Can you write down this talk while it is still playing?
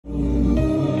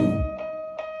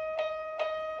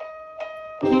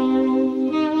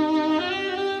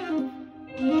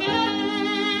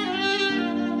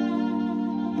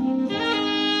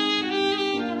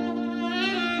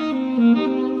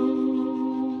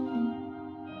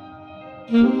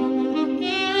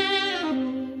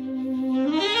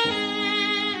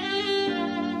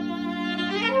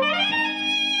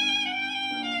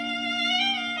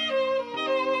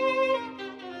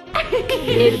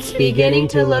It's beginning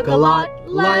to look a lot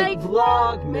like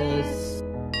Vlogmas.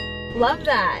 Love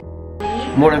that.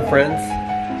 Morning, friends.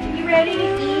 You ready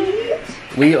to eat?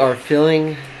 We are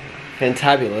feeling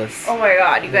fantabulous. Oh my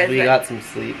god, you guys. We got some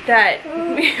sleep. That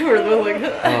we were like,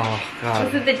 oh god.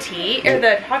 Was it the tea or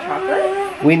the hot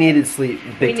chocolate? We needed sleep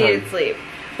big time. We needed sleep.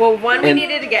 Well, we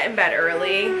needed to get in bed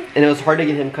early. And it was hard to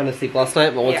get him kind of sleep last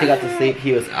night, but once he got to sleep,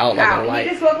 he was out like a light.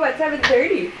 He just woke up at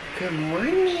 7:30. Good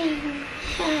morning.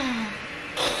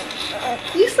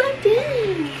 You slept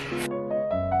in.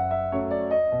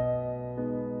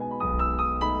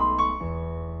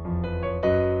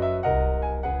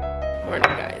 Morning,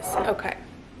 guys. Okay.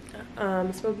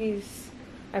 Smokey's.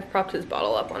 I've propped his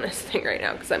bottle up on his thing right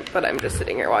now but I'm just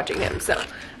sitting here watching him, so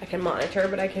I can monitor,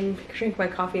 but I can drink my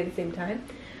coffee at the same time.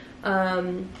 I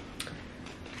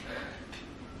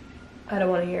don't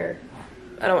want to hear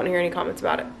any comments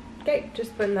about it. Okay,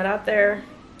 just putting that out there.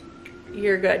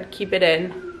 You're good. Keep it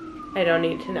in. I don't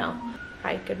need to know.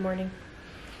 Hi, good morning.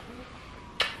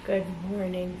 Good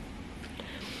morning.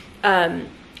 Oh,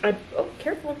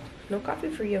 careful. No coffee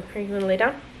for you. Are you gonna lay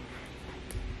down?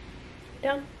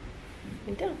 Down.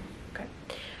 Lay down. Okay.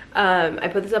 I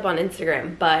put this up on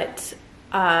Instagram, but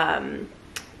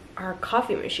our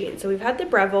coffee machine. So we've had the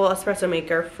Breville espresso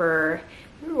maker for,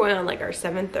 we're going on like our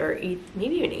 7th or 8th,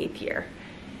 maybe even 8th year.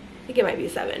 I think it might be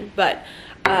 7, but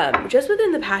just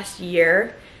within the past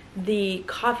year, the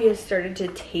coffee has started to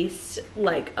taste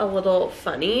like a little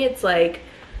funny. It's like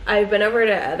I've been over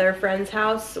to other friends'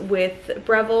 house with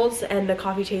Breville's and the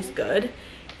coffee tastes good.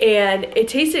 And it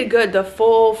tasted good the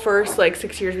full first like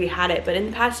 6 years we had it, but in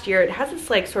the past year it has this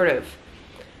like sort of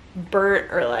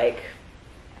burnt or like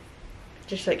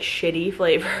just like shitty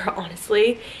flavor,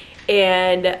 honestly.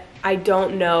 And I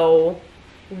don't know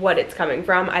what it's coming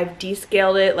from. I've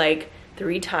descaled it like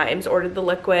 3 times, ordered the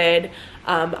liquid.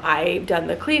 I've done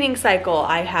the cleaning cycle.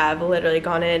 I have literally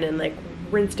gone in and like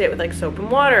rinsed it with like soap and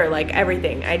water, like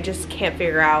everything. I just can't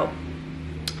figure out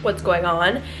what's going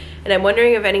on. And I'm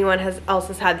wondering if anyone else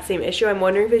has had the same issue. I'm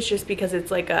wondering if it's just because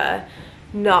it's like a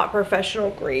not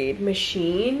professional grade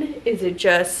machine. Is it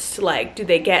just like, do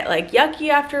they get like yucky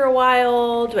after a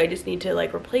while? Do I just need to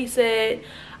like replace it?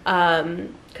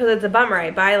 Because it's a bummer. I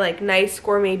buy like nice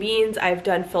gourmet beans. I've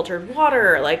done filtered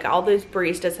water. Like all those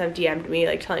baristas have DM'd me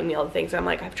like telling me all the things. I'm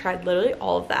like, I've tried literally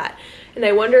all of that. And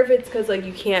I wonder if it's because like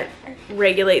you can't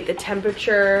regulate the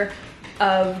temperature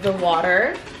of the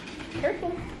water.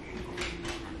 Careful.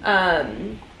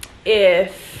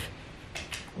 If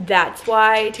that's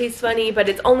why it tastes funny, but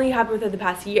it's only happened within the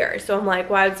past year. So I'm like,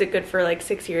 why was it good for like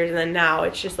 6 years and then now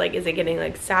it's just like, is it getting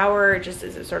like sour? Just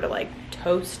is it sort of like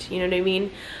toast? You know what I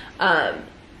mean?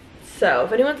 So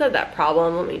if anyone's had that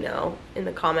problem, let me know in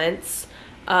the comments.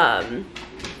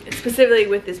 Specifically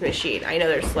with this machine, I know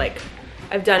there's like,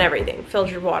 I've done everything,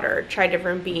 filtered water, tried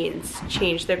different beans,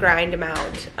 changed the grind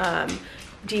amount,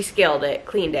 descaled it,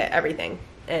 cleaned it, everything.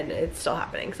 And it's still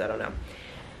happening, so I don't know.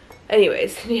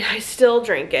 Anyways, I still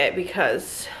drink it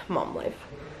because mom life.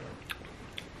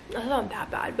 It's not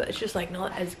that bad, but it's just like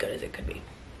not as good as it could be.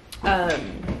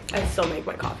 I still make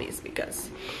my coffees because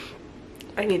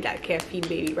I need that caffeine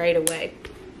baby right away.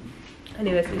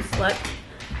 Anyways, we slept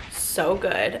so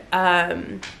good.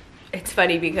 It's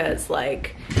funny because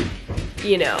like,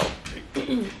 you know,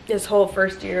 this whole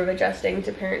first year of adjusting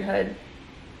to parenthood,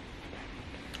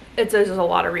 there's a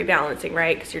lot of rebalancing,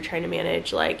 right? Because you're trying to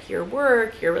manage like your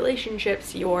work, your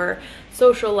relationships, your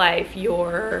social life,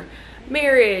 your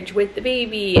marriage with the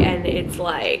baby, and it's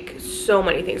like so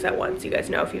many things at once. You guys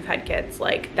know if you've had kids,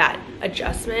 like that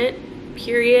adjustment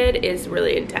period is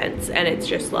really intense, and it's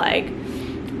just like,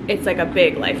 it's like a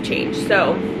big life change.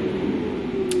 So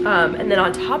and then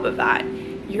on top of that,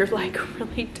 you're like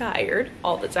really tired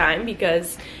all the time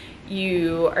because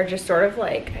you are just sort of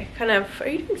like, are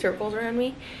you doing circles around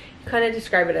me? Kind of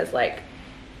describe it as like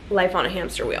life on a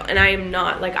hamster wheel. And I am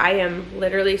not, like, I am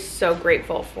literally so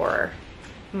grateful for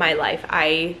my life.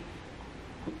 I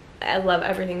love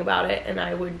everything about it, and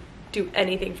I would do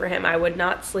anything for him. I would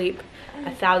not sleep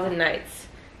 1,000 nights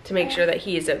to make sure that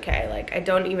he is okay. Like, I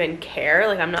don't even care.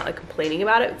 Like, I'm not like complaining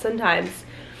about it, but sometimes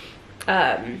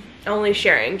only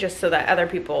sharing just so that other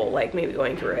people like maybe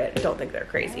going through it don't think they're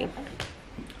crazy.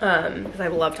 Because I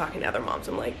love talking to other moms.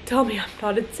 I'm like, tell me I'm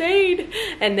not insane.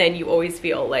 And then you always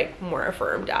feel like more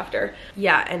affirmed after.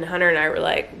 Yeah, and Hunter and I were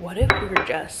like, what if we were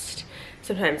just,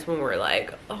 sometimes when we're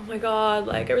like, oh my God,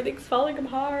 like everything's falling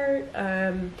apart.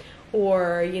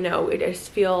 or, you know, I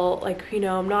just feel like, you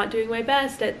know, I'm not doing my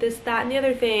best at this, that, and the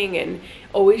other thing, and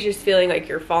always just feeling like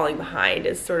you're falling behind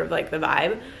is sort of like the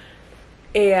vibe.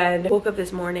 And woke up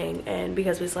this morning, and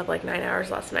because we slept like 9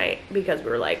 hours last night, because we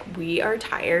were like, we are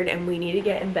tired and we need to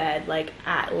get in bed like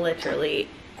at literally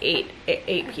 8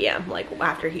 p.m. like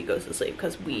after he goes to sleep,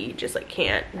 because we just like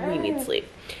can't, we need sleep.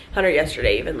 Hunter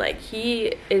yesterday even, like,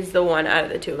 he is the one out of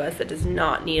the two of us that does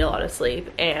not need a lot of sleep,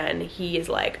 and he is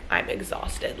like, I'm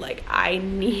exhausted, like I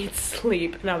need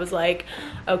sleep. And I was like,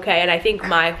 okay. And I think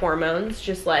my hormones,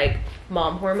 just like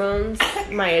mom hormones,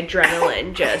 my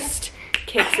adrenaline just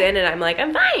kicks in, and I'm like,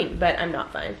 I'm fine, but I'm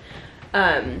not fine.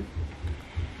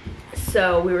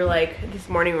 So we were like, this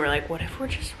morning we were like, what if we're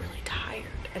just really tired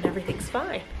and everything's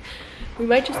fine? We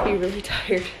might just be really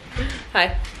tired.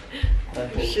 Hi. I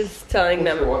was just telling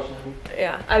them.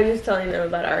 Yeah, I was just telling them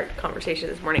about our conversation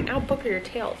this morning. Ow, Booker, your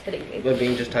tail's hitting me. But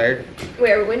being just tired?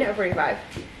 Wait, are we waiting at 45?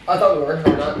 I thought we were.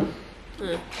 We're not.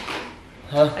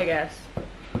 Huh? I guess.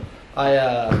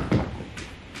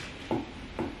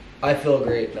 I feel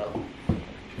great now.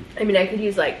 I mean, I could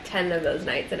use like 10 of those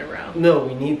nights in a row. No,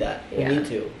 we need that. Yeah. We need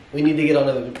to. We need to get on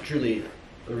a truly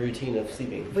routine of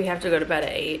sleeping. We have to go to bed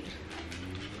at 8.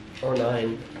 Or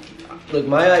 9. Look,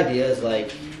 my idea is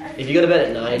like, if you go to bed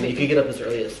at 9, you could get up as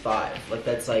early as 5. Like,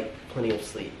 that's like plenty of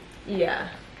sleep. Yeah.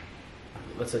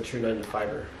 What's a true 9 to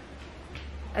 5-er?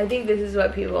 I think this is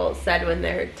what people said when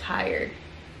they're tired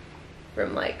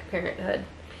from like parenthood.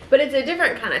 But it's a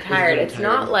different kind of tired. It's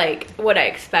not like what I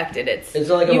expected. It's not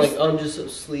like I'm like, oh, I'm just so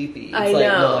sleepy. It's I like,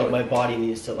 know. no, like my body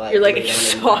needs to like. You're like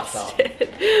exhausted.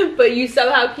 But you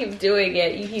somehow keep doing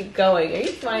it. You keep going. Are you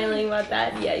smiling about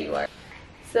that? Yeah, you are.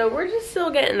 So we're just still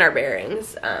getting our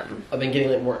bearings. I've been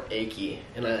getting like more achy,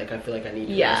 and I feel like I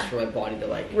need rest for my body to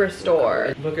like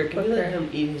restore. Booker, can you let him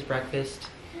eat his breakfast?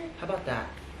 How about that?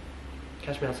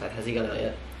 Catch me outside. Has he gone out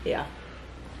yet? Yeah.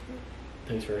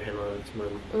 Thanks for handling it this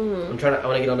morning. Mm-hmm. I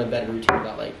want to get on a bed routine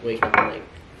without like waking up and like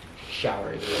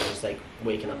showering, you know, just like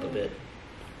waking up a bit.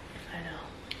 I know.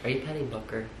 Are you petting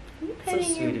Booker? You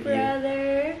petting your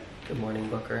brother. Good morning,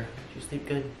 Booker. Did you sleep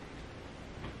good?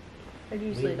 How do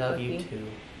you We sleep, love Cookie? you too.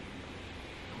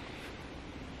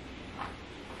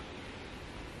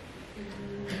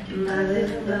 My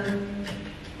little love,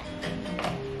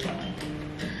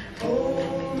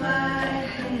 hold my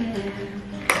hand,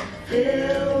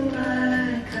 fill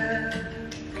my cup,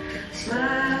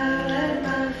 smile at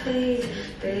my face,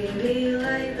 baby,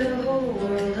 like the whole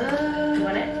world up. You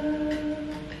want it?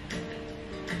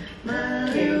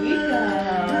 My Here we little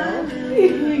love, go. my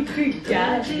little We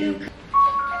got you.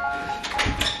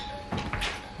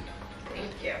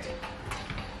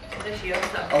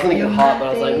 I was gonna get hot, but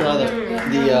I was like, no, the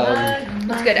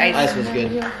It's good ice. ice was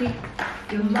good.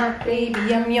 You're my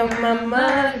baby, I'm your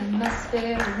mama. You're my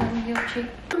spirit, I'm your chick.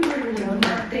 You're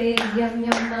my baby, I'm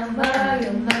your mama.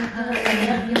 You're my honey,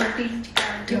 I'm your beat.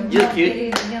 You look cute.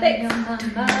 You're my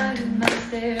mama, you're my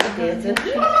spirit, I'm your chick.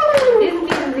 If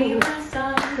you be my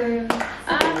song girl, I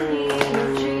need your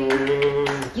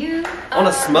treat. You I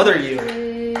wanna smother you.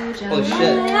 Holy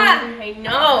shit. I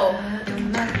know.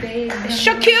 It's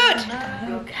so cute.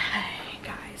 Okay,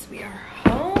 guys, we are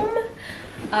home.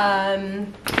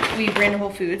 We ran to Whole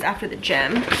Foods after the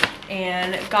gym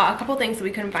and got a couple things that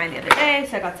we couldn't find the other day.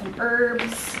 So I got some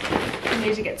herbs. I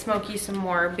need to get Smokey some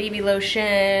more baby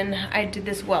lotion. I did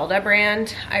this Welda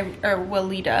brand, or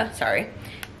Weleda, sorry.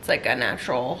 It's like a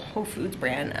natural Whole Foods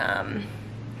brand.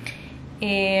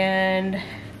 And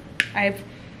I've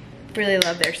really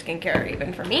love their skincare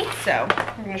even for me, so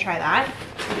we're gonna try that.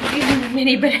 These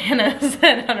mini bananas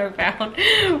that Hunter found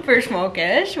for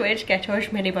Smokish, which get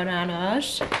us mini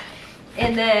bananas.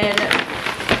 And then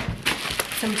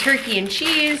some turkey and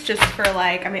cheese just for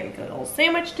like, I might make a little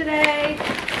sandwich today.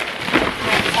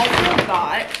 I also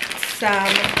got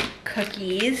some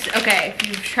cookies. Okay, if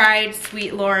you've tried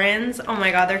Sweet Lauren's, oh my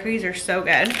god, their cookies are so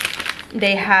good.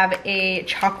 They have a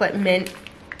chocolate mint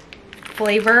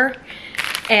flavor.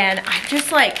 And I'm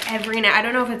just like every night, I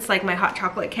don't know if it's like my hot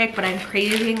chocolate kick, but I'm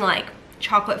craving like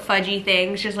chocolate fudgy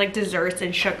things, just like desserts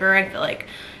and sugar. I feel like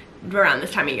around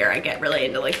this time of year I get really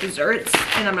into like desserts,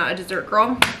 and I'm not a dessert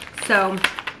girl. So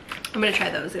I'm gonna try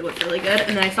those, they look really good.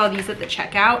 And then I saw these at the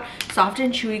checkout, soft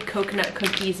and chewy coconut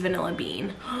cookies, vanilla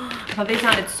bean. I thought they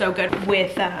sounded so good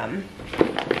with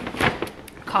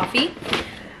coffee.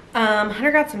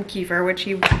 Hunter got some kefir, which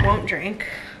he won't drink.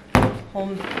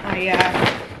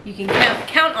 You can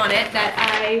count on it that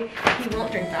he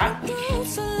won't drink that.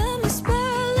 So let me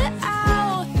spell it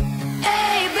out.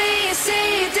 A, B, C,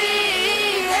 D,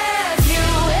 E, F, you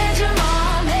and your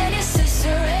mom and your sister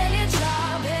and your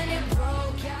job and your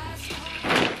broke ass.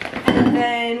 And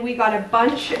then we got got a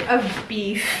bunch of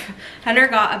beef. Hunter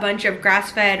got a bunch of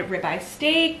grass-fed ribeye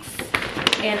steaks.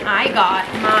 And I got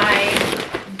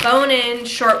my bone-in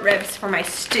short ribs for my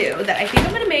stew that I think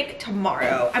I'm gonna make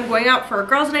tomorrow. I'm going out for a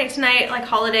girls' night tonight, like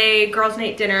holiday girls'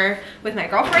 night dinner with my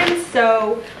girlfriends.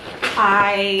 So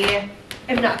I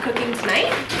am not cooking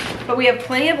tonight, but we have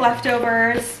plenty of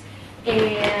leftovers.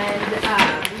 And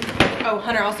oh,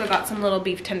 Hunter also got some little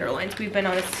beef tenderloins. We've been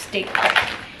on a steak cook,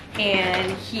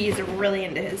 and he's really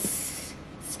into his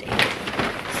steak.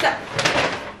 So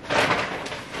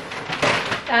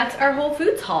that's our Whole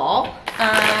Foods haul.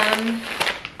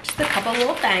 Just a couple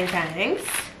little fangs.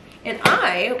 And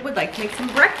I would like to make some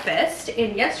breakfast.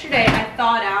 And yesterday I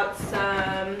thawed out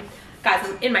some, guys,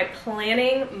 I'm in my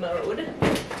planning mode.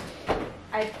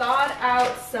 I thawed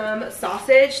out some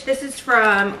sausage. This is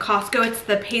from Costco. It's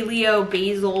the paleo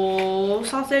basil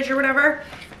sausage or whatever.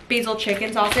 Basil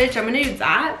chicken sausage. I'm gonna do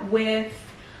that with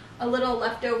a little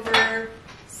leftover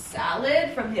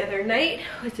salad from the other night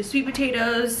with the sweet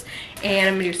potatoes, and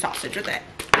I'm gonna do sausage with it.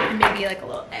 And maybe like a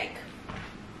little egg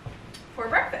for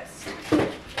breakfast.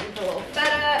 With a little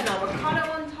feta and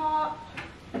avocado on top.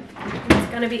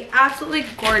 It's gonna be absolutely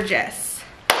gorgeous.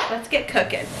 Let's get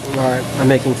cooking. All right, I'm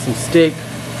making some steak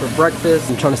for breakfast.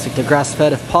 I'm trying to stick to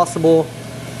grass-fed if possible.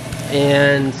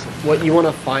 And what you want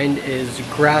to find is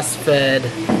grass-fed,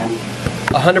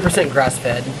 100%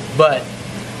 grass-fed, but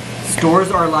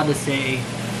stores are allowed to say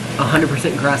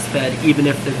 100% grass-fed even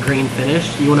if they're grain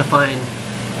finished. You want to find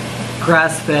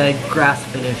grass-fed,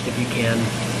 grass-finished if you can.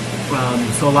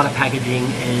 So a lot of packaging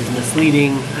is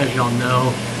misleading, as y'all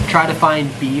know. Try to find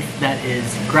beef that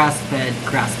is grass-fed,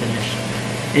 grass-finished.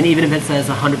 And even if it says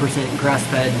 100%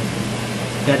 grass-fed,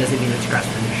 that doesn't mean it's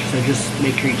grass-finished. So just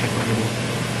make sure you check the label.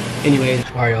 Anyways,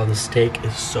 alright y'all, the steak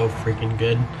is so freaking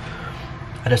good.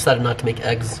 I decided not to make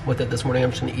eggs with it this morning.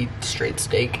 I'm just gonna eat straight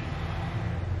steak.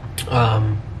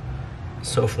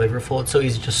 So flavorful. It's so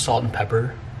easy, just salt and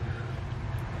pepper.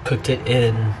 Cooked it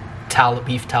in tallow,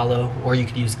 beef tallow, or you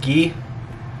could use ghee.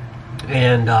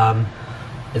 And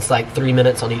it's like 3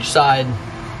 minutes on each side.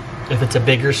 If it's a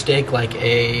bigger steak, like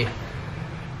a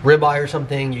ribeye or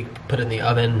something, you put it in the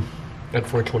oven at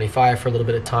 425 for a little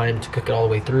bit of time to cook it all the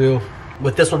way through.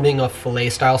 With this one being a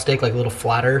fillet style steak, like a little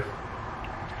flatter,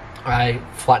 I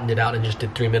flattened it out and just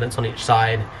did 3 minutes on each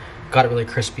side. Got it really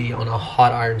crispy on a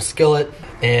hot iron skillet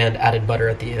and added butter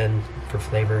at the end for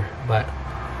flavor. But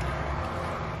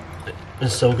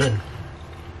it's so good.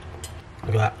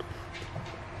 Look at that.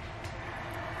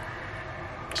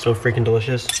 So freaking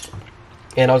delicious.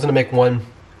 And I was gonna make one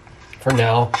for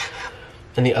now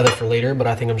and the other for later, but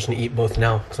I think I'm just gonna eat both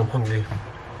now because I'm hungry.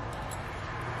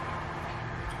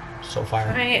 So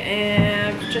fire. I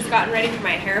am just gotten ready for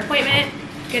my hair appointment.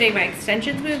 Getting my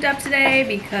extensions moved up today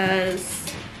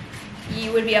because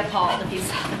you would be appalled if you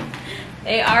saw them.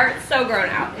 They are so grown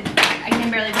out. I can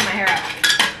barely do my hair up.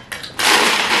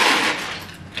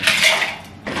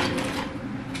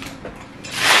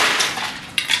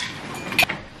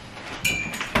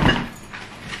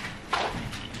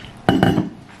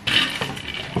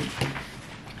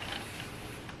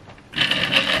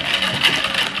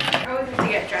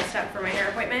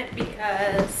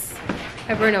 Because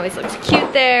everyone always looks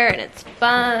cute there and it's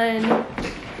fun.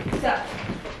 So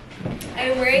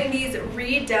I'm wearing these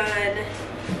redone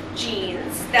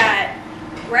jeans that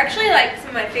were actually like some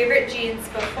of my favorite jeans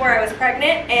before I was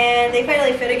pregnant, and they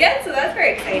finally fit again, so that's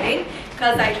very exciting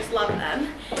because I just love them.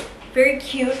 Very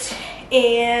cute.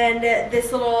 And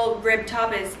this little rib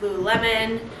top is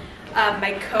Lululemon.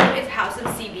 My coat is House of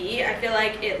CB. I feel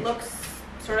like it looks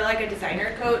sort of like a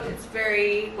designer coat. It's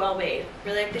very well made.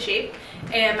 Really like the shape.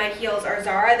 And my heels are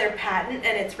Zara. They're patent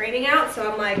and it's raining out,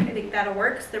 so I'm like, I think that'll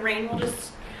work. So the rain will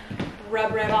just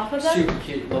rub right off of them. Super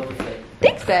cute. Love the fit.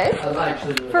 Thanks, babe.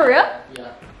 Actually really For real?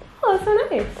 Yeah. Oh, that's so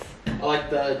nice. I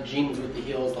like the jeans with the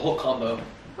heels, the whole combo.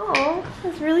 Oh,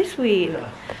 that's really sweet.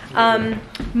 Yeah.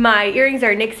 My earrings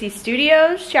are Nixie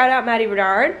Studios. Shout out Maddie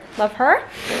Bernard. Love her.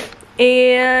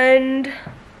 And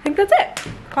I think that's it.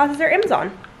 Glasses are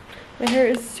Amazon. My hair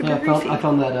is super greasy. I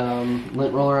found that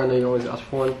lint roller. I know you always ask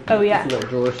for one. Oh yeah. It's in that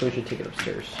drawer, so we should take it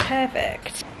upstairs.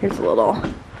 Perfect. Here's a little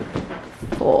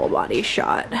full body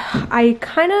shot.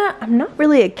 I'm not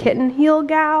really a kitten heel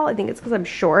gal. I think it's because I'm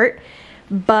short,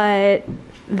 but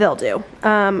they'll do.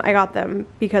 I got them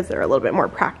because they're a little bit more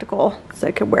practical, so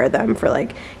I could wear them for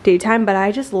like daytime, but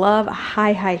I just love a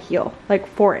high heel, like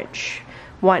 4-inch.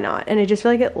 Why not? And I just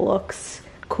feel like it looks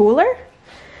cooler.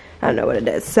 I don't know what it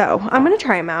is, so I'm gonna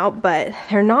try them out, but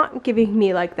they're not giving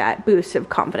me like that boost of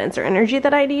confidence or energy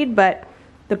that I need, but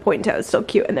the point toe is still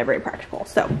cute and they're very practical,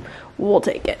 so we'll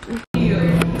take it.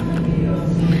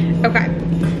 Okay,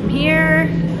 I'm here.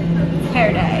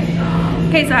 hair day.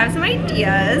 Okay, so I have some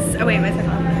ideas. Oh wait, my second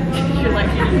one. You're like,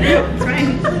 it's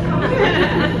fine.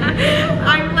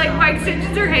 I'm like, my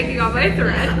extensions are hanging on my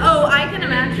thread. Oh, I can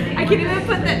imagine. I can't even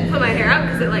put my hair up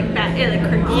because it like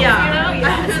crinkles, Yeah. you know?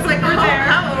 Yeah. It's like, we're there.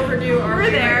 How overdue are we?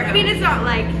 We're there. I mean, it's not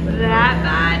like that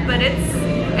bad, but it's,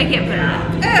 I can't put it up.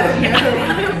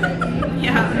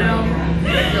 Yeah, no.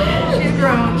 She's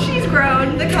grown. She's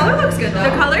grown. The color looks good though.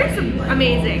 The color's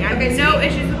amazing. I have no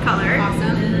issues with color.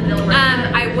 Awesome.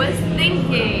 I was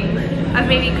thinking of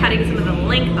maybe cutting some of the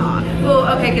length off. Well,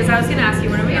 okay, because I was gonna ask you,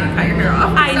 when are we gonna cut your hair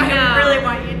off? I know. I really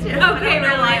want you to. Okay,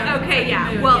 really? Okay,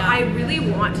 yeah. Well, I really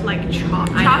want to like chop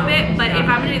it, but if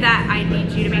I'm gonna do that, I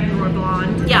need you to make it more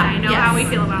blonde. Yeah. I know how we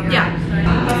feel about that. Yeah.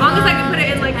 As long as I can put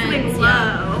it in like something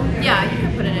low. Yeah, you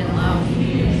can put it in low.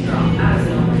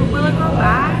 But will it grow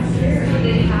back?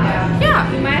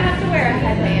 Yeah. You might have to wear a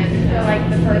headband for like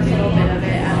the first little bit of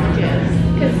it at the gym.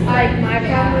 Cause like my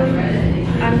problem,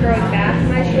 I'm growing back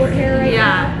my short hair right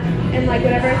now. And like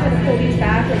whenever I try to pull these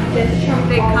back, like this chunk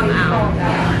They come always out. falls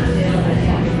out.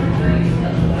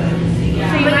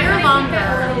 So you But might you're want to keep it longer.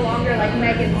 a little longer like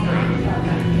Megan's length.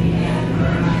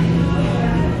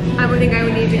 I would think I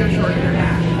would need to go shorter.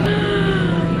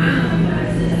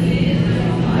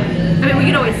 I mean, we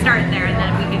could always start there and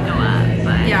then we could go up,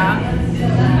 but. Yeah.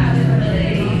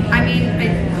 I mean,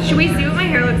 Should we see what my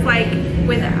hair looks like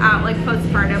without like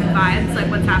postpartum vibes, like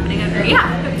what's happening under? Yeah.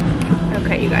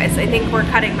 Okay, you guys, I think we're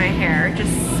cutting my hair.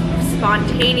 Just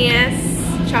spontaneous.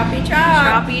 choppy chop.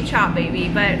 Choppy chop, baby.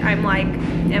 But I'm like,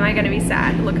 am I gonna be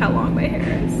sad? Look how long my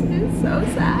hair is. It's so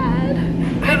sad.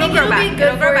 I think it'll be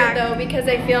good for it though, because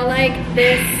I feel like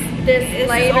this This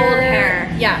lighter is old hair.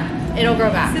 Yeah, it'll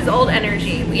grow back. This is old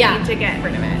energy. We Yeah. need to get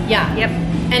rid of it. Yeah. Yep.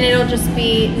 And it'll just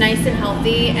be nice and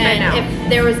healthy. And know. if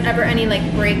there was ever any like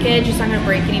breakage, it's not gonna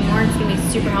break anymore. It's gonna be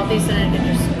super healthy, so then it can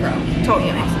just grow.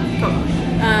 Totally. Be amazing. Totally.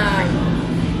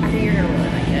 I think you're gonna really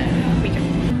like it. Me too.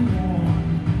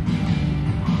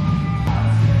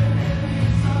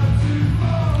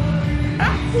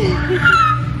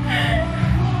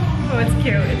 Oh, it's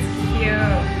cute. It's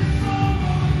cute.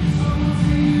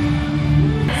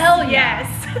 Hell Yes.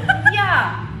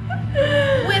 Yeah.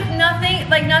 With nothing,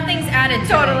 like nothing's added to it.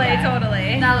 Totally, yet.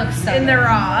 totally. That looks so In the good.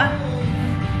 raw.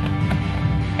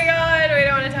 Oh my god, we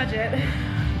don't want to touch it.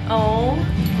 Oh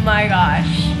my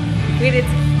gosh. Wait, it's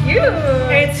cute.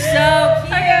 It's so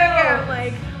cute. Okay, I'm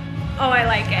like, oh, I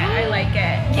like it. I like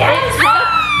it. Yes.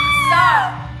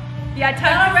 Stop. Yeah, That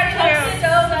tuck's already looks cute.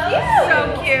 so cute. So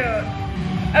cute.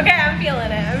 Okay, I'm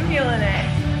feeling it. I'm feeling it.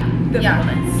 The Yeah.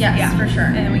 fullness. Yes, Yeah. for sure.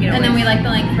 And then we get And then we like the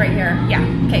length right here. Yeah.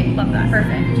 Okay, love that.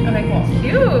 Perfect. Okay, cool.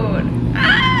 Cute.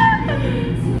 Ah!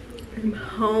 I'm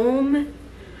home.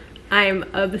 I'm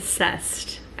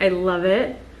obsessed. I love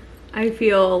it. I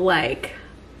feel like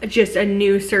just a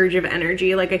new surge of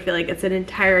energy. Like I feel like it's an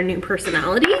entire new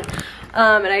personality.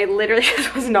 And I literally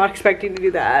just was not expecting to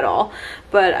do that at all.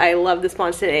 But I love the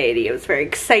spontaneity. It was very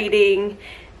exciting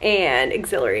and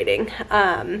exhilarating.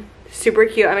 Super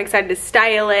cute. I'm excited to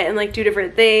style it and like do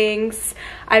different things.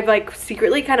 I've like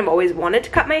secretly kind of always wanted to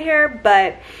cut my hair,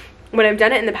 but when I've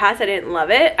done it in the past, I didn't love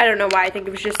it. I don't know why. I think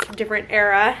it was just a different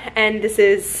era, and this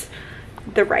is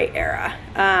the right era.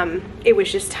 It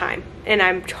was just time, and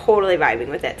I'm totally vibing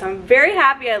with it. So I'm very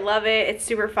happy. I love it. It's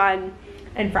super fun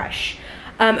and fresh.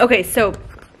 Okay, so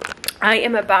I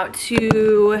am about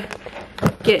to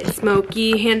get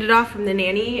Smokey handed off from the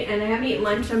nanny, and I haven't eaten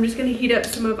lunch, so I'm just gonna heat up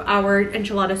some of our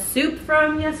enchilada soup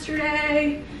from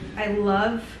yesterday. I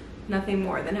love nothing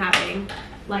more than having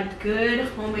like good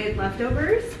homemade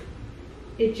leftovers.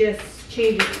 It just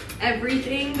changes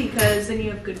everything because then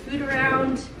you have good food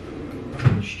around.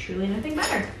 There's truly nothing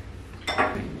better.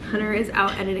 Hunter is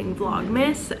out editing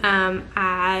Vlogmas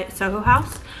at Soho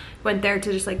House. Went there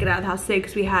to just like get out of the house today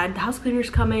because we had the house cleaners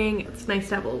coming. It's nice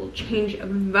to have a little change of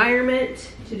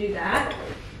environment to do that.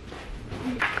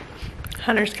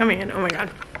 Hunter's coming in. Oh my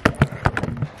god.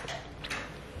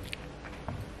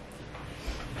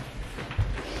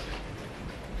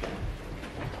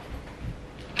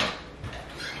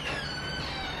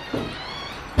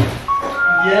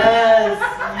 Yes,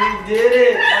 you did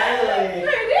it, finally. I did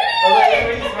it. I was like,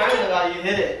 what are you smiling about? You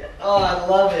hit it. Oh, I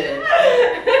love it.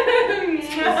 It's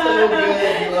so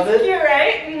good. You love it? Cute,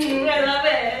 right? I love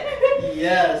it.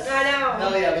 Yes. I know.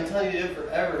 Hell yeah, I've been telling you to do it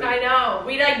forever. I know.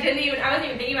 We like didn't even, I wasn't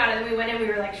even thinking about it. Then we went in, we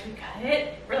were like, should we cut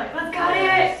it? We're like, let's cut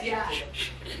it. Yeah.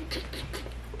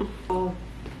 Oh.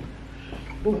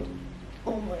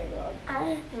 Oh my god.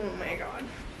 Oh my god.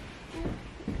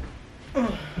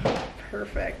 Oh,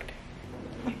 perfect.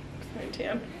 Sorry,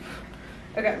 tan.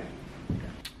 Okay.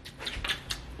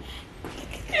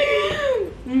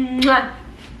 Mwah.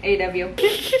 AW.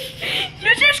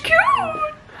 You're just cute.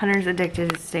 Hunter's addicted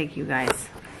to steak, you guys.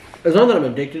 It's not that I'm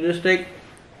addicted to steak.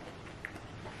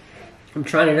 I'm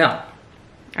trying it out.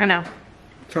 I know.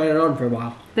 Trying it on for a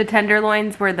while. The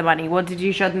tenderloins were the money. Well, did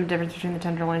you show them the difference between the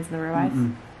tenderloins and the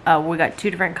ribeyes? We got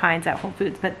 2 different kinds at Whole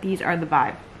Foods, but these are the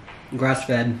vibe.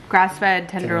 Grass-fed. Grass-fed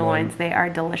tenderloins. They are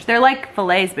delicious. They're like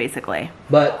fillets, basically.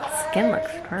 But skin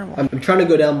looks incredible. I'm trying to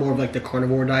go down more of like the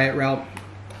carnivore diet route,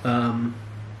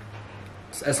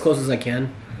 as close as I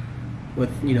can,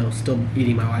 with, you know, still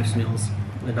eating my wife's meals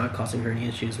and not causing her any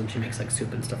issues when she makes like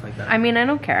soup and stuff like that. I mean, I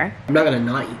don't care. I'm not gonna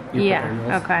not eat your partner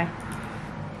meals. Okay.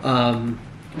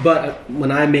 But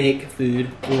when I make food,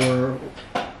 or,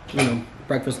 you know,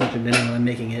 breakfast, lunch, and dinner, when I'm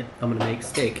making it, I'm gonna make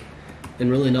steak,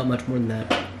 and really not much more than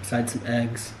that, besides some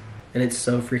eggs, and it's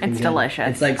so freaking good. It's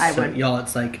delicious. It's like, y'all,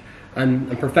 it's like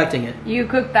I'm perfecting it. You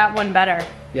cooked that one better.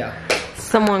 Yeah.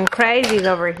 Someone crazy's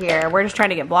over here. We're just trying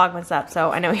to get Vlogmas up,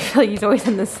 so I know he's always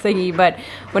in this thingy, but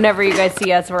whenever you guys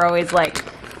see us, we're always like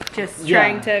just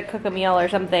trying to cook a meal or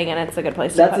something, and it's a good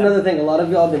place to That's put another it. thing. A lot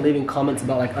of y'all have been leaving comments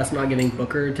about like us not giving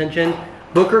Booker attention.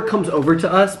 Booker comes over to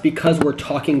us because we're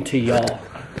talking to y'all.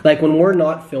 Like when we're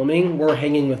not filming, we're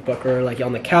hanging with Booker like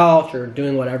on the couch or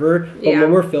doing whatever. But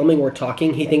when we're filming, we're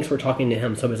talking. He thinks we're talking to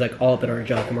him, so it's like all up in our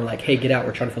junk, and we're like, "Hey, get out!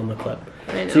 We're trying to film a clip."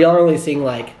 So y'all are only seeing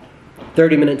like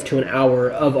 30 minutes to an hour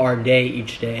of our day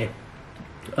each day.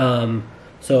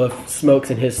 So if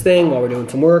Smoke's in his thing while we're doing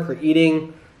some work or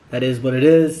eating, that is what it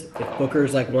is. If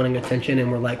Booker's like wanting attention and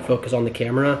we're like focused on the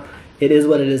camera, it is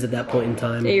what it is at that point in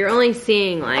time. Yeah, you're only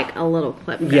seeing like a little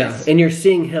clip, guys. Yeah, and you're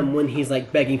seeing him when he's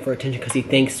like begging for attention because he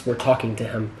thinks we're talking to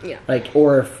him. Yeah. Like,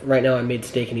 or if right now I made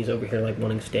steak and he's over here like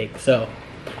wanting steak. So,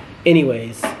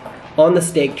 anyways, on the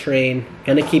steak train,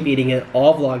 gonna keep eating it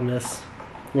all Vlogmas.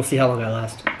 We'll see how long I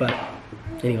last, but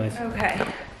anyways. Okay.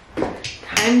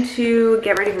 Time to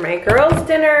get ready for my girls'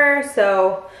 dinner.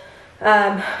 So,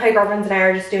 my girlfriends and I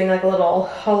are just doing like a little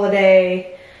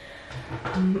holiday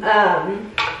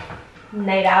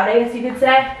night out, I guess you could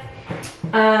say.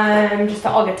 Just to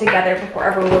all get together before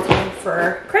everyone goes home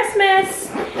for Christmas.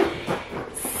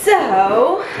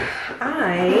 So,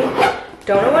 I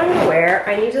don't know what I'm gonna wear.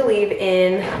 I need to leave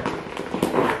in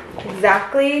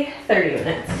exactly 30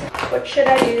 minutes. What should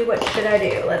I do? What should I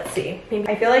do? Let's see.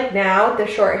 I feel like now with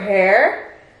the short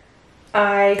hair,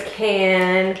 I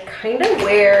can kind of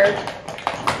wear,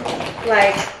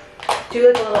 like, do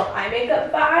like a little eye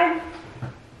makeup vibe,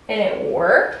 and it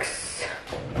works.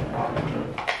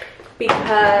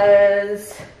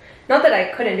 Because, not that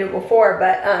I couldn't do it before,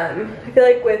 but I feel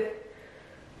like with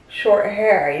short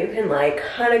hair, you can like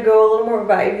kind of go a little more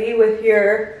vibey with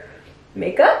your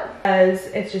makeup, as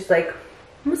it's just like,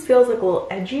 almost feels like a little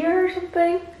edgier or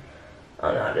something. I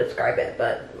don't know how to describe it,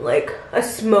 but like a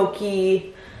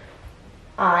smoky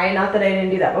eye. Not that I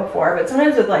didn't do that before, but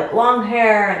sometimes with like long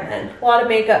hair and then a lot of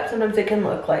makeup, sometimes it can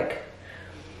look like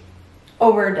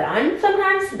overdone.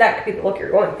 Sometimes that could be the look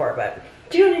you're going for, but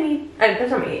do you know what I mean?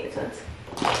 That's not me, sense.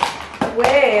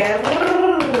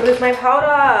 Where's my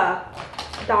powder?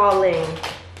 Darling.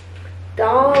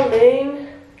 Darling.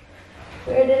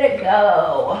 Where did it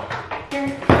go?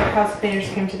 Our house cleaners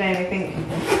came today, and I think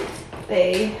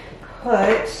they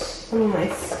put some of my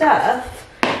stuff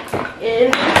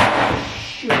in.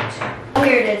 Shoot. Oh,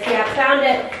 here it is. Yeah, found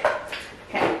it.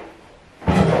 Okay.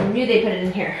 I knew they put it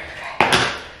in here.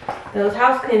 Those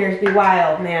house cleaners be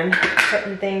wild, man.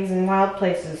 Putting things in wild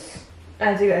places.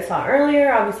 As you guys saw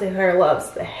earlier, obviously Hunter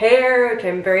loves the hair, which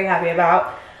I'm very happy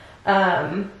about.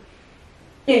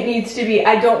 It needs to be,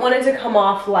 I don't want it to come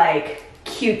off like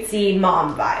cutesy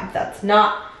mom vibe. That's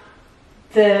not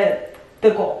the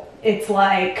goal. It's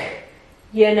like,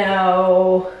 you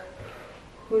know,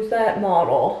 who's that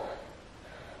model?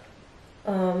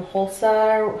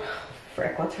 Holsa,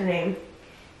 frick, what's her name?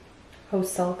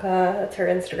 Hoselka, that's her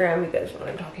Instagram. You guys know what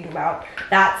I'm talking about.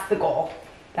 That's the goal.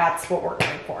 That's what we're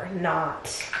going for, not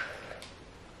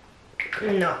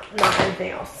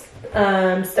anything else.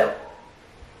 So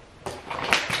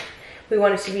we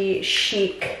want it to be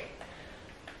chic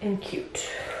and cute.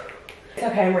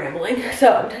 Okay, I'm rambling.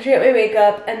 So I'm touching up my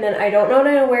makeup, and then I don't know what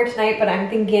I'm gonna wear tonight, but I'm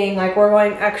thinking like we're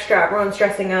going extra, everyone's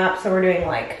dressing up, so we're doing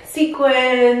like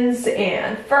sequins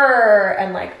and fur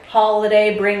and like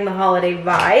holiday, bring the holiday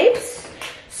vibes.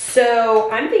 So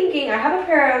I'm thinking I have a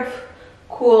pair of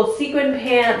cool sequin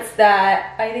pants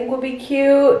that I think would be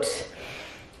cute.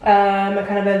 I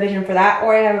kind of have a vision for that,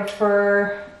 or I have a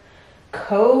fur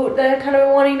coat that I kind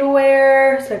of wanting to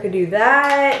wear, so I could do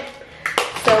that.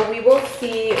 So we will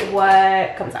see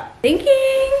what comes out.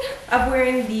 Thinking of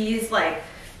wearing these like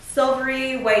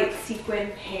silvery white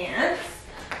sequin pants.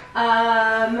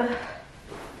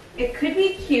 it could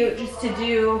be cute just to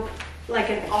do like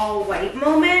an all white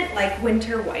moment, like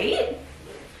winter white.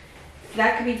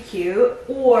 That could be cute.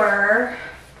 Or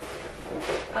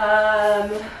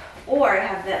I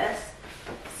have this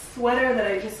sweater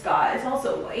that I just got. It's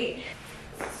also white.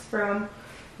 It's from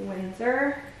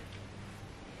Windsor.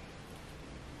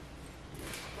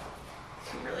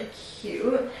 It's really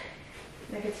cute.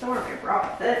 I could still wear my bra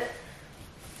with it.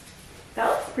 That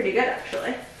looks pretty good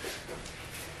actually.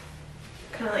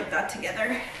 Kind of like that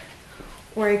together.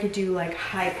 Or I could do like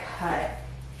high cut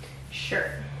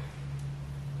shirt.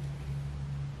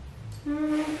 But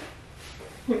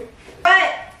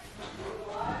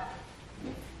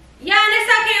yeah, in a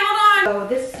second, hold on. Oh,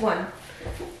 this one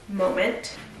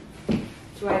moment.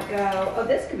 Do I go, oh,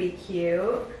 this could be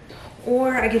cute.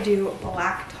 Or I could do a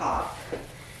black top,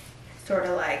 sort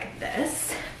of like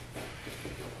this.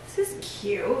 This is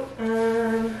cute.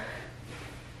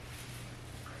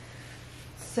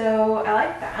 So I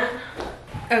like that.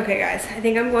 Okay guys, I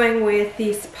think I'm going with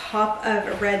these pop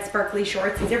of red sparkly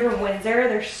shorts. These are from Windsor.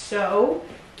 They're so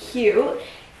cute.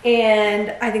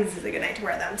 And I think this is a good night to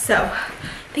wear them. So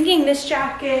thinking this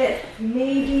jacket,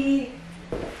 maybe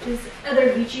this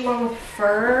other beachy one with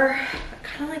fur. I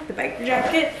kind of like the biker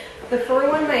jacket. The fur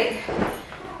one might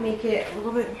make it a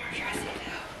little bit more dressy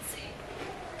though. Let's see.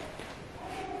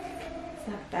 Is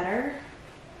that better?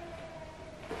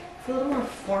 It's a little more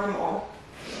formal.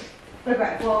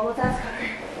 Okay, well, let's ask Hunter.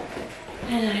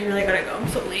 And I really gotta go, I'm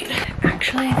so late.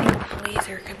 Actually, I think a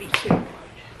blazer could be cute.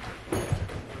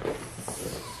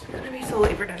 It's gonna be so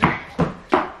late for dinner.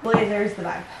 Blazer's the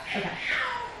vibe. Okay.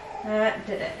 That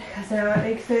did it. Because now it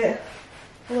makes it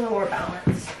a little more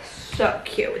balanced. So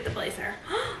cute with the blazer.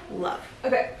 Love.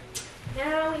 Okay.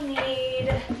 Now we need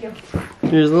you.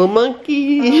 Here's a little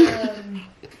monkey.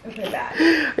 Okay, bad.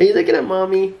 Are you looking at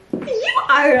mommy? You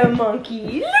are a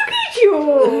monkey. Look at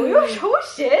you. You're so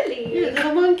silly. You're a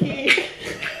little monkey.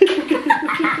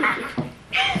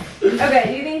 Okay,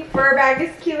 do you think fur bag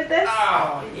is cute with this?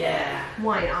 Oh, yeah.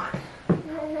 Why not?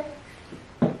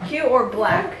 Cute or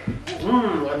black?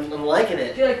 I'm liking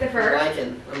it. Do you like the fur?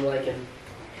 I'm liking.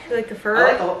 Do you like the fur? I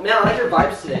like the whole, man, I like your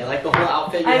vibes today. I like the whole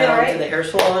outfit you had on to the hair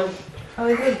salon. Oh,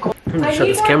 these are gold. I'm gonna shut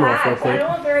this camera off real I quick. don't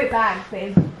have the right bags,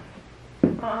 babe. I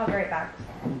don't have the right bags.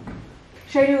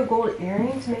 Should I do a gold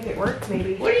earring to make it work,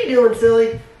 maybe? What are you doing,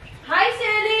 silly? Hi,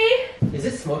 Sandy! Is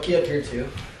it smoky up here too?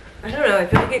 I don't know, I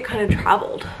feel like it kind of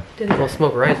traveled. Didn't Well, it?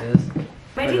 smoke rises.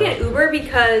 Might take an Uber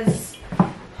because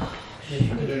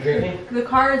the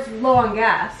car is low on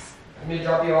gas. Let me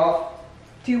drop you off.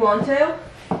 Do you want to?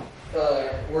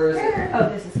 Where is it? Oh,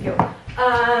 this is cute.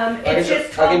 It's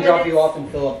just 12 I can drop minutes. you off and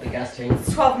fill up the gas tank.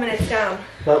 It's 12 minutes down.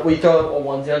 Will you throw a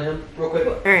onesie on him real quick?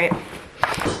 Alright.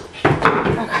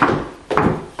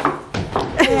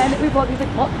 And we both be like,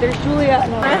 oh, there's Julia.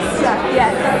 No. Yes.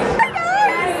 Hi guys.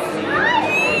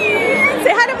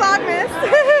 Say hi to Vlogmas.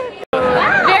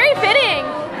 Very fitting.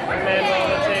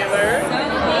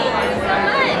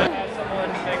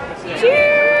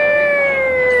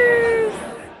 Cheers.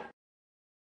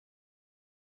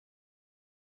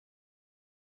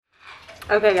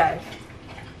 Okay guys,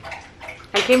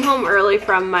 I came home early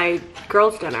from my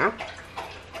girls' dinner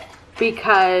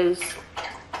because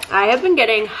I have been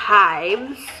getting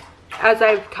hives, as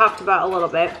I've talked about a little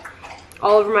bit,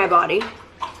 all over my body,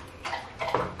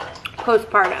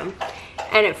 postpartum,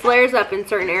 and it flares up in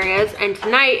certain areas, and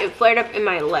tonight it flared up in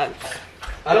my lips.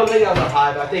 I don't think that was a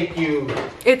hive. I think you...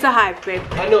 It's a hive, babe.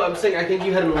 I know, I'm saying I think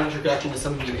you had an allergic reaction to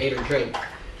something you ate or drank.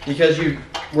 Because you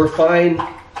were fine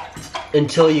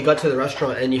until you got to the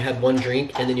restaurant and you had one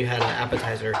drink and then you had an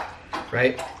appetizer,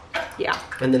 right? Yeah.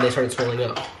 And then they started swelling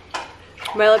up.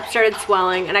 My lips started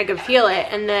swelling and I could feel it,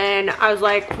 and then I was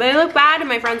like, they look bad, and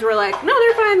my friends were like, no,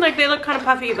 they're fine, like they look kind of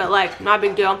puffy, but like not a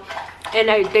big deal. And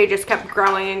they just kept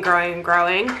growing and growing and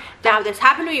growing. Now this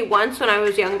happened to me once when I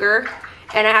was younger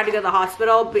and I had to go to the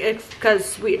hospital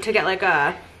because to get like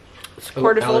a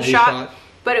cortisol shot,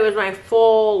 but it was my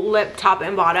full lip, top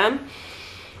and bottom.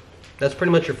 That's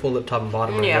pretty much your full lip, top and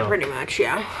bottom right now. Yeah, pretty much,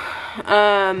 yeah. It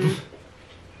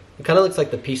kind of looks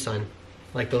like the peace sign,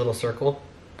 like the little circle.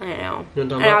 I know. You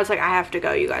know and I was like, I have to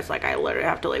go, you guys. Like, I literally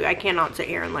have to leave. I cannot sit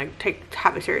here and like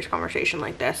have a serious conversation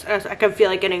like this. I could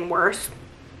feel like getting worse.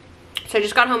 So I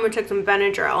just got home and took some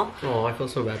Benadryl. Oh, I feel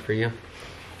so bad for you.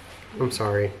 I'm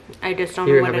sorry. I just don't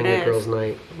know what it is. You're having a girls'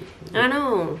 night. I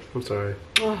know. I'm sorry.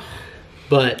 Ugh.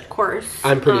 But of course,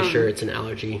 I'm pretty sure it's an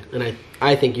allergy, and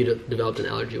I think you developed an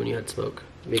allergy when you had smoke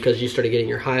because you started getting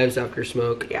your hives after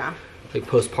smoke. Yeah. like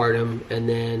postpartum, and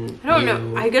then I don't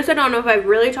know. I guess I don't know if I've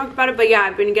really talked about it, but yeah,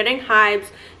 I've been getting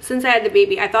hives since I had the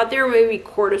baby. I thought they were maybe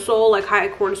cortisol, like high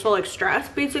cortisol, like stress,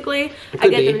 basically. I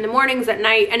get them in the mornings, at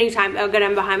night, anytime. I'll get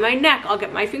them behind my neck. I'll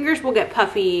get, my fingers will get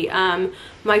puffy.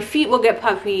 My feet will get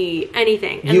puffy,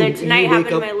 anything. And then tonight happened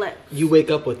to my lips. You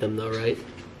wake up with them though, right?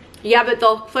 Yeah, but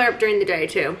they'll flare up during the day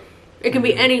too. It can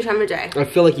be any time of day. I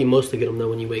feel like you mostly get them though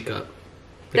when you wake up.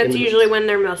 Like that's usually when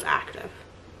they're most active.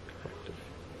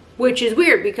 Which is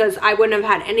weird because I wouldn't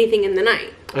have had anything in the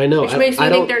night. I know. Which makes me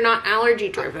think they're not allergy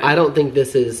driven. I don't think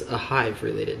this is a hive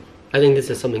related. I think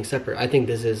this is something separate. I think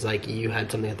this is like you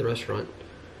had something at the restaurant.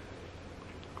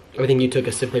 I think you took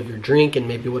a sip of your drink and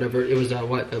maybe whatever. It was a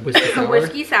whiskey sour?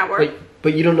 Whiskey sour.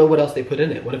 But you don't know what else they put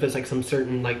in it. What if it's like some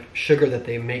certain like sugar that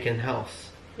they make in-house?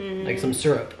 Like some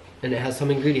syrup. And it has some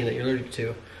ingredient that you're allergic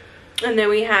to. And then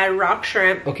we had rock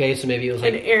shrimp. Okay, so maybe it was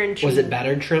like, was it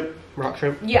battered shrimp? Rock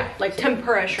shrimp? Yeah, like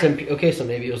tempura shrimp. Okay, so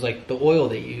maybe it was like the oil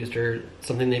they used or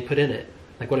something they put in it.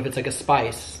 Like what if it's like a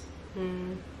spice?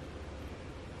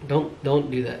 Don't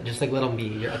do that. Just like let them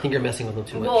be. I think you're messing with them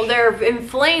too much. Well, they're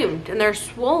inflamed and they're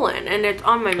swollen and it's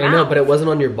on my mouth. I know, but it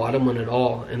wasn't on your bottom one at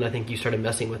all. And I think you started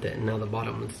messing with it and now the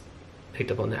bottom one's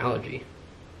picked up on the allergy.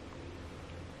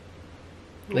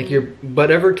 Like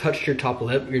whatever touched your top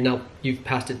lip, you've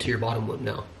passed it to your bottom lip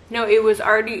now. No,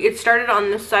 it started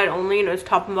on this side only and it was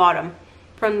top and bottom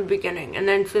from the beginning. And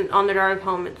then on the drive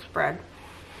home it spread.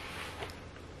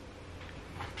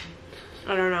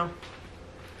 I don't know.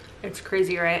 It's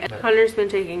crazy, right? Hunter's been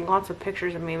taking lots of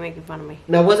pictures of me making fun of me.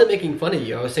 No, I wasn't making fun of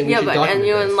you. I was saying we should document and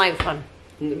you wouldn't like fun.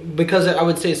 Because I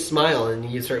would say smile and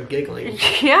you start giggling.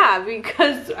 Yeah,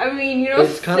 because I mean, you don't.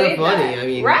 It's kind of funny. I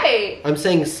mean, right? I'm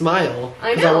saying smile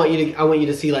because I want you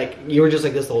to see like you were just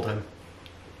like this the whole time.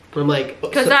 I'm like,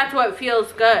 because that's what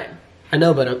feels good. I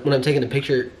know, but when I'm taking a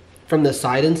picture from the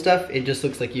side and stuff, it just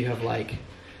looks like you have like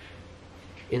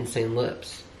insane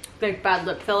lips. Like bad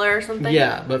lip filler or something?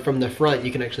 Yeah, but from the front,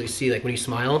 you can actually see, like when you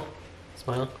smile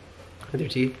with your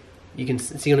teeth, you can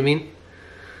see what I mean?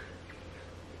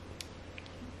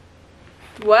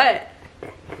 What?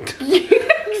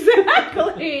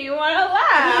 Exactly, you want to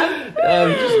laugh.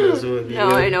 I'm just messing with you. No,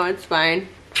 I know, it's fine.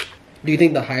 Do you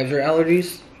think the hives are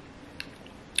allergies?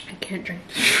 I can't drink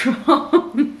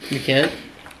strong. You can't?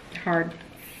 Hard.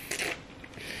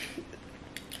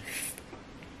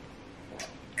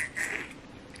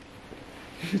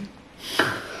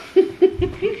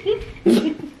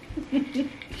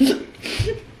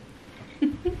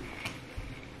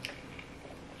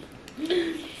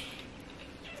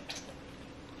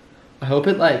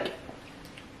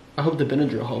 I hope the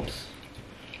Benadryl helps.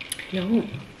 No.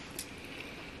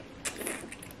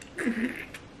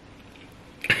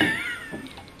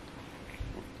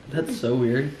 That's so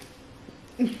weird.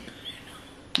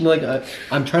 Like,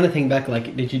 I'm trying to think back,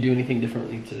 like, did you do anything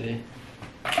differently today?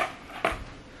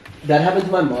 That happened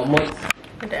to my mom once.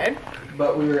 It did?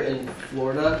 But we were in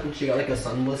Florida and she got like a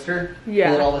sun blister. Yeah.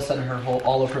 And then all of a sudden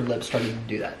all of her lips started to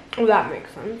do that. Well, that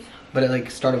makes sense. But it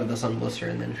like started with the sun blister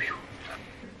and then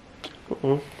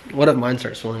what if mine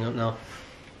starts swelling up now?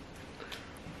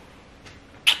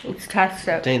 Let's test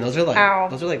it. Dang, those are like Ow.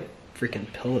 Those are like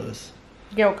freaking pillows.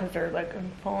 Yeah, because they're like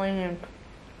falling in.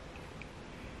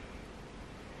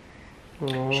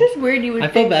 It's just weird. You would. I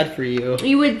feel bad for you.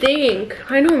 You would think.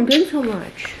 I know I'm doing so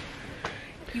much.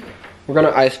 We're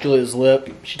gonna ice Julia's lip.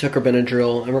 She took her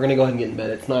Benadryl, and we're gonna go ahead and get in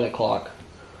bed. It's 9 o'clock,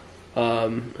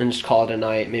 and just call it a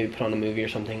night. Maybe put on a movie or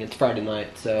something. It's Friday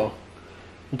night, so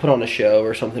we'll put on a show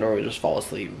or something, or we just fall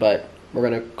asleep. But we're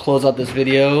gonna close out this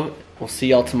video. We'll see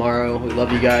y'all tomorrow. We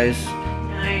love you guys.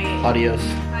 Night. Adios.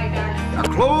 Bye, guys. Now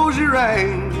close your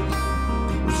eyes.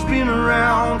 We'll spin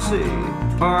around, say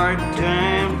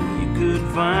part-time. You could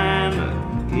find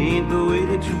it ain't the way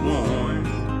that you want.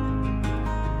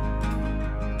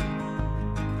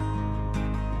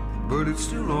 But it's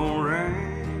still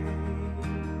alright.